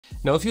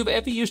Now, if you've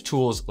ever used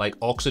tools like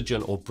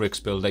Oxygen or Bricks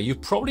Builder,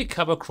 you've probably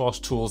come across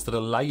tools that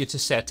allow you to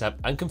set up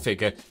and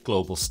configure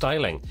global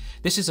styling.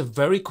 This is a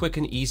very quick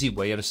and easy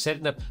way of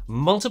setting up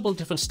multiple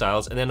different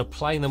styles and then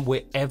applying them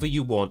wherever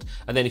you want.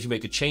 And then if you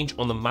make a change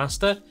on the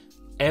master,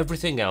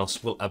 everything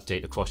else will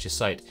update across your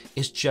site.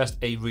 It's just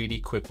a really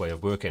quick way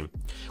of working.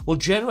 Well,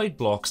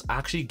 GenerateBlocks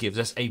actually gives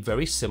us a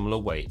very similar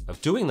way of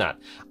doing that.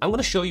 I'm going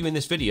to show you in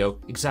this video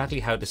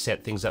exactly how to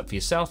set things up for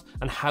yourself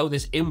and how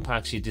this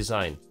impacts your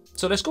design.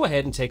 So let's go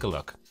ahead and take a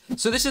look.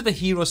 So this is the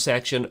hero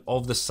section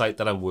of the site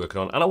that I'm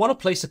working on, and I want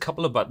to place a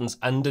couple of buttons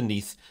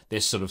underneath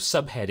this sort of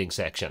subheading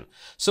section.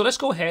 So let's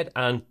go ahead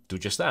and do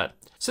just that.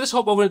 So let's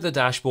hop over into the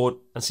dashboard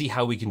and see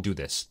how we can do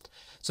this.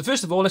 So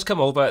first of all, let's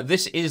come over.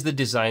 This is the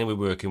design we're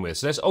working with.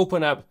 So let's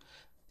open up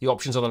the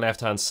options on the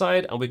left-hand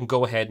side, and we can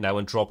go ahead now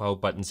and drop our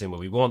buttons in where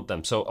we want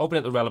them. So open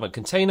up the relevant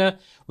container.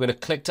 We're going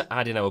to click to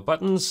add in our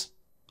buttons,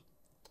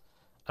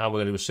 and we're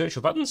going to do a search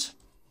for buttons.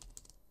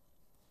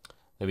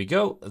 There we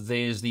go.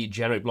 There's the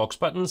GenerateBlocks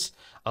buttons.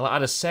 I'll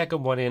add a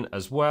second one in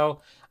as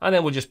well. And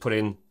then we'll just put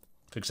in,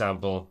 for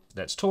example,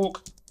 let's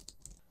talk.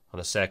 On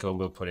the second one,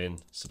 we'll put in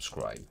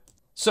subscribe.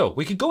 So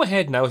we could go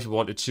ahead now if you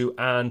wanted to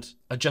and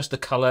adjust the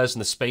colors and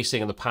the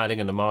spacing and the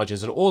padding and the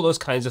margins and all those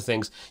kinds of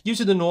things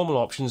using the normal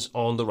options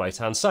on the right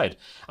hand side.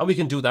 And we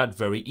can do that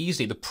very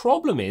easily. The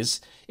problem is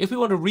if we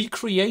want to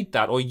recreate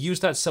that or use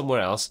that somewhere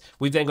else,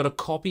 we've then got to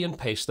copy and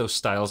paste those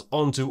styles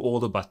onto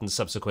all the buttons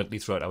subsequently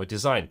throughout our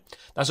design.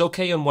 That's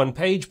okay on one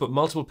page, but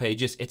multiple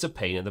pages, it's a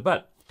pain in the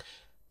butt.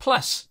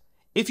 Plus,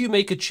 if you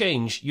make a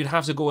change, you'd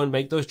have to go and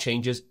make those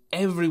changes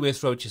everywhere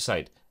throughout your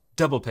site.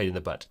 Double pain in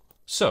the butt.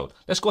 So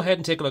let's go ahead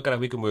and take a look at how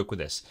we can work with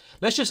this.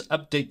 Let's just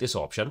update this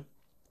option.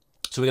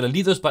 So we're going to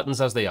leave those buttons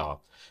as they are.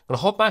 I'm going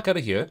to hop back out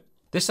of here.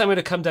 This time we're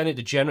going to come down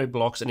into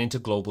GenerateBlocks and into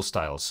Global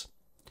Styles.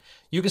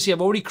 You can see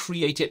I've already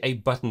created a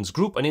buttons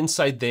group, and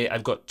inside there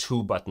I've got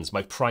two buttons,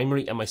 my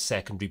primary and my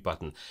secondary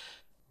button.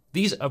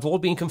 These have all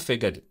been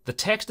configured. The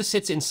text that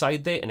sits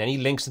inside there and any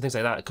links and things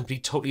like that are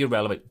completely totally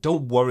irrelevant.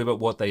 Don't worry about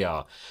what they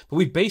are. But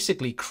we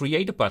basically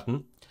create a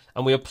button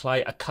and we apply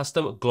a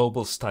custom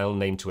global style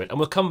name to it. And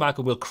we'll come back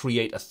and we'll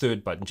create a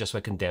third button just so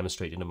I can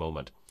demonstrate in a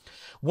moment.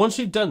 Once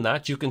we've done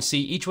that, you can see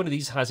each one of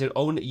these has their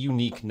own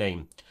unique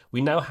name. We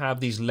now have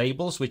these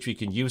labels which we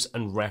can use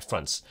and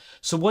reference.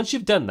 So once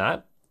you've done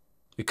that,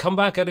 we come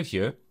back out of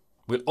here,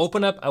 we'll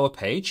open up our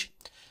page.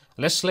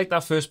 Let's select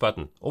that first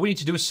button. All we need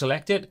to do is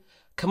select it,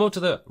 come over to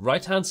the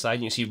right hand side,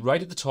 and you see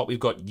right at the top we've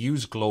got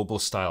Use Global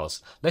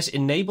Styles. Let's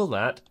enable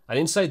that, and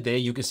inside there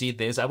you can see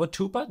there's our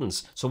two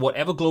buttons. So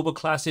whatever global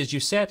classes you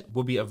set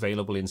will be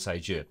available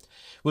inside here.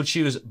 We'll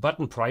choose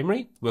Button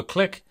Primary, we'll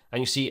click,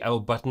 and you see our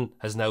button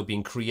has now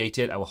been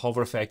created, our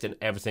hover effect and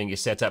everything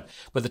is set up.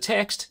 But the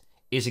text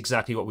is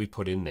exactly what we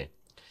put in there.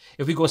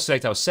 If we go and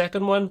select our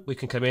second one, we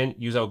can come in,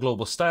 use our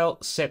global style,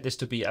 set this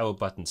to be our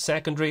button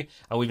secondary,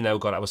 and we've now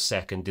got our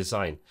second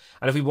design.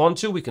 And if we want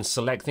to, we can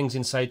select things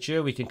inside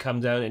here. We can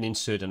come down and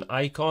insert an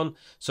icon.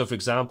 So for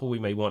example, we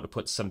may want to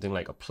put something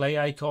like a play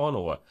icon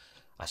or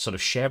a sort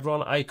of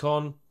chevron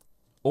icon.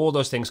 All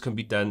those things can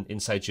be done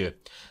inside here.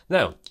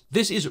 Now,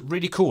 this is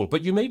really cool,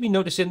 but you may be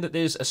noticing that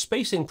there's a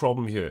spacing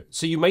problem here.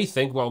 So you may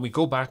think, well, we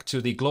go back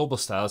to the global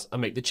styles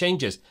and make the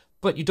changes,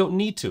 but you don't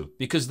need to,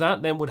 because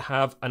that then would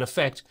have an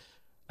effect.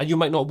 And you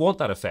might not want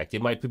that effect.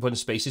 It might be put in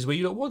spaces where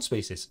you don't want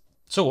spaces.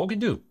 So what we can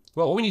do?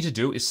 Well, all we need to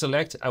do is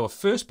select our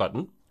first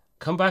button,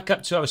 come back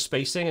up to our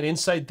spacing, and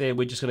inside there,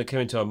 we're just going to come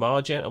into our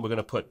margin, and we're going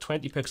to put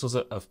 20 pixels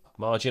of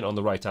margin on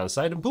the right-hand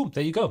side, and boom,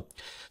 there you go.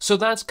 So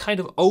that's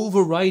kind of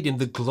overriding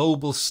the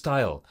global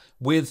style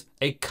with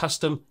a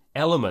custom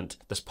element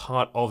that's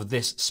part of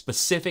this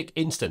specific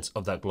instance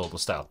of that global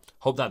style.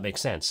 Hope that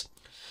makes sense.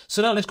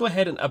 So now let's go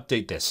ahead and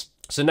update this.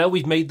 So now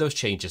we've made those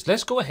changes.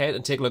 Let's go ahead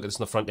and take a look at this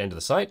on the front end of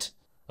the site.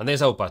 And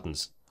there's our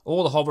buttons,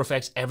 all the hover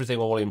effects, everything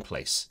all in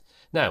place.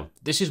 Now,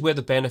 this is where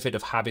the benefit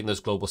of having those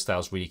global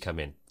styles really come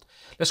in.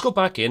 Let's go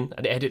back in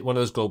and edit one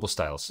of those global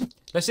styles.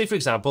 Let's say, for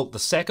example, the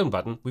second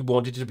button, we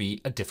want it to be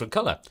a different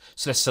color.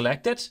 So let's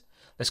select it.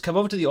 Let's come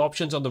over to the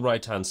options on the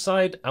right-hand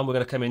side, and we're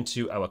going to come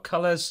into our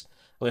colors.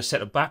 We're going to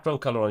set a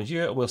background color on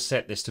here, and we'll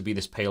set this to be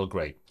this pale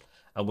gray.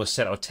 And we'll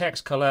set our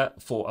text color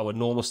for our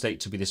normal state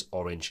to be this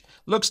orange.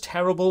 Looks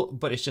terrible,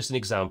 but it's just an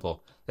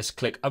example. Let's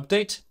click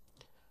Update.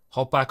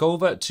 Hop back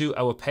over to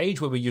our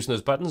page where we're using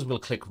those buttons. We'll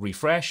click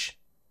refresh.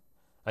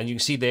 And you can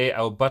see there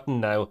our button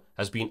now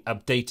has been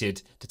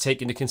updated to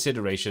take into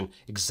consideration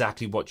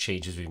exactly what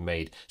changes we've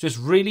made. So it's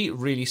really,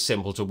 really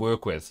simple to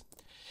work with.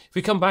 If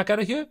we come back out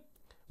of here,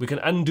 we can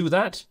undo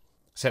that,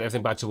 set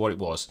everything back to what it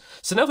was.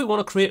 So now if we want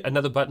to create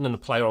another button and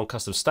apply our own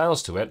custom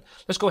styles to it,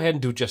 let's go ahead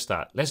and do just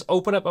that. Let's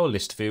open up our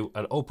list view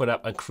and open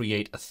up and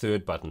create a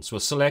third button. So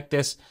we'll select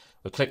this.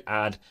 We'll click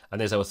Add, and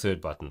there's our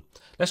third button.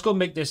 Let's go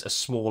make this a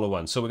smaller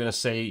one. So we're going to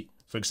say,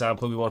 for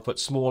example, we want to put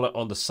smaller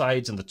on the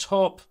sides and the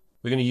top.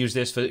 We're going to use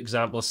this, for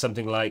example,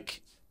 something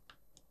like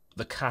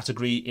the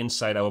category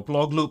inside our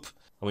blog loop.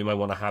 And we might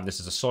want to have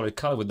this as a solid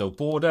color with no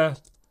border.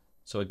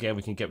 So again,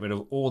 we can get rid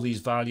of all these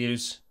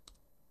values.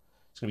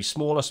 It's going to be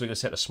smaller, so we're going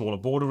to set a smaller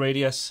border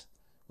radius.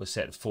 We'll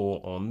set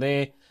 4 on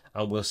there.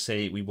 and we'll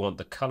say we want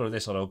the color of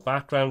this on our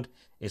background.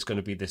 It's going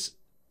to be this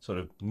sort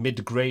of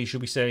mid-gray,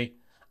 should we say,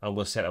 and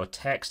we'll set our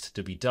text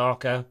to be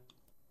darker,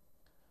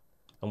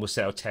 and we'll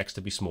set our text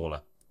to be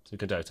smaller. So we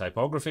can do our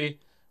typography.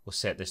 We'll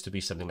set this to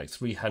be something like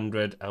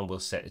 300, and we'll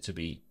set it to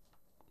be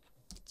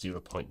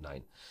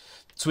 0.9.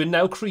 So we've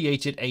now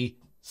created a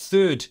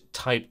third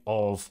type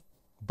of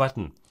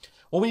button.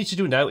 All we need to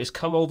do now is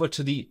come over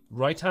to the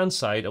right-hand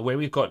side, and where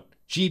we've got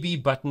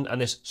GB button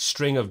and this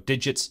string of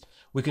digits,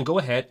 we can go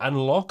ahead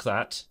and lock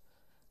that,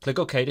 click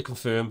OK to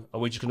confirm,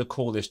 and we're just going to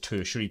call this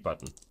tertiary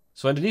button.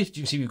 So underneath,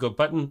 you can see we've got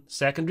button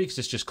secondary, because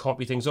it's just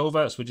copy things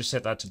over. So we'll just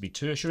set that to be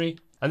tertiary.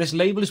 And this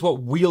label is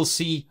what we'll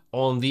see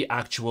on the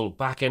actual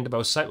back end of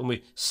our site when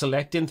we're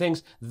selecting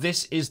things.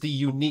 This is the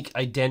unique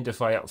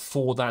identifier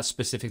for that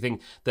specific thing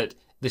that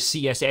the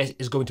CSS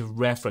is going to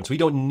reference. We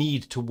don't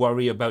need to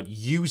worry about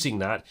using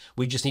that.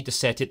 We just need to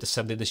set it to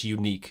something that's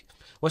unique.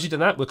 Once you've done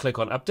that, we'll click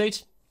on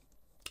Update.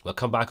 We'll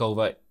come back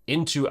over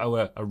into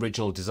our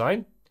original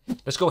design.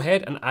 Let's go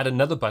ahead and add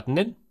another button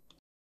in. And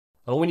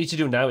all we need to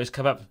do now is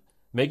come up,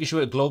 making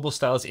sure that Global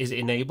Styles is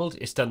enabled.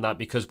 It's done that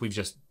because we've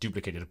just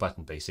duplicated a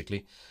button,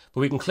 basically.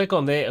 But we can click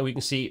on there and we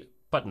can see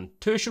button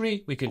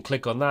tertiary. We can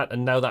click on that,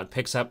 and now that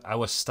picks up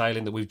our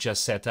styling that we've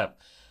just set up.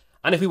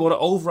 And if we want to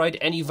override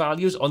any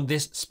values on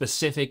this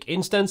specific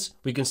instance,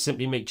 we can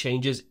simply make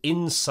changes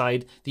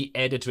inside the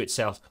editor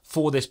itself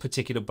for this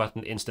particular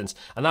button instance.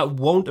 And that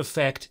won't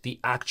affect the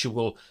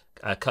actual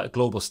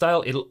global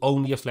style. It'll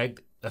only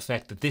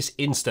affect this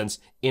instance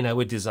in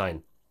our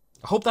design.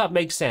 I hope that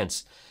makes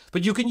sense.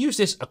 But you can use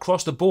this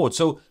across the board.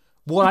 So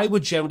what I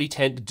would generally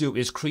tend to do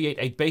is create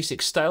a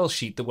basic style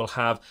sheet that will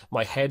have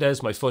my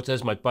headers, my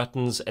footers, my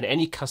buttons, and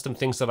any custom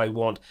things that I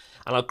want.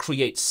 And I'll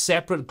create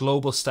separate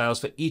global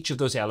styles for each of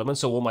those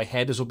elements. So all my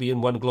headers will be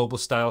in one global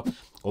style,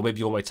 or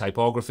maybe all my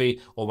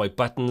typography, or my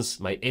buttons,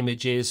 my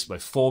images, my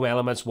form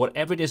elements,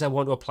 whatever it is I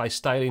want to apply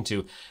styling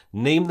to.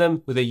 Name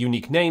them with their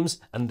unique names,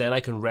 and then I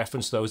can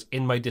reference those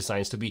in my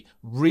designs to be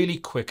really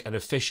quick and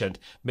efficient,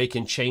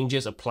 making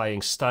changes,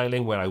 applying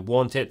styling where I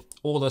want it,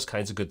 all those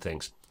kinds of good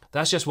things.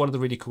 That's just one of the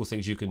really cool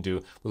things you can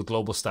do with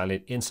global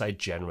styling inside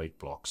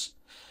GenerateBlocks.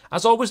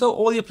 As always though,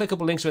 all the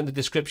applicable links are in the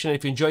description.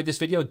 If you enjoyed this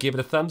video, give it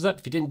a thumbs up.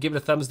 If you didn't, give it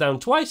a thumbs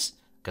down twice,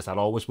 because that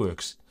always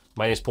works.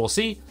 My name is Paul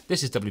C.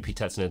 This is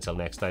WPTuts, and until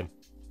next time,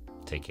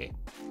 take care.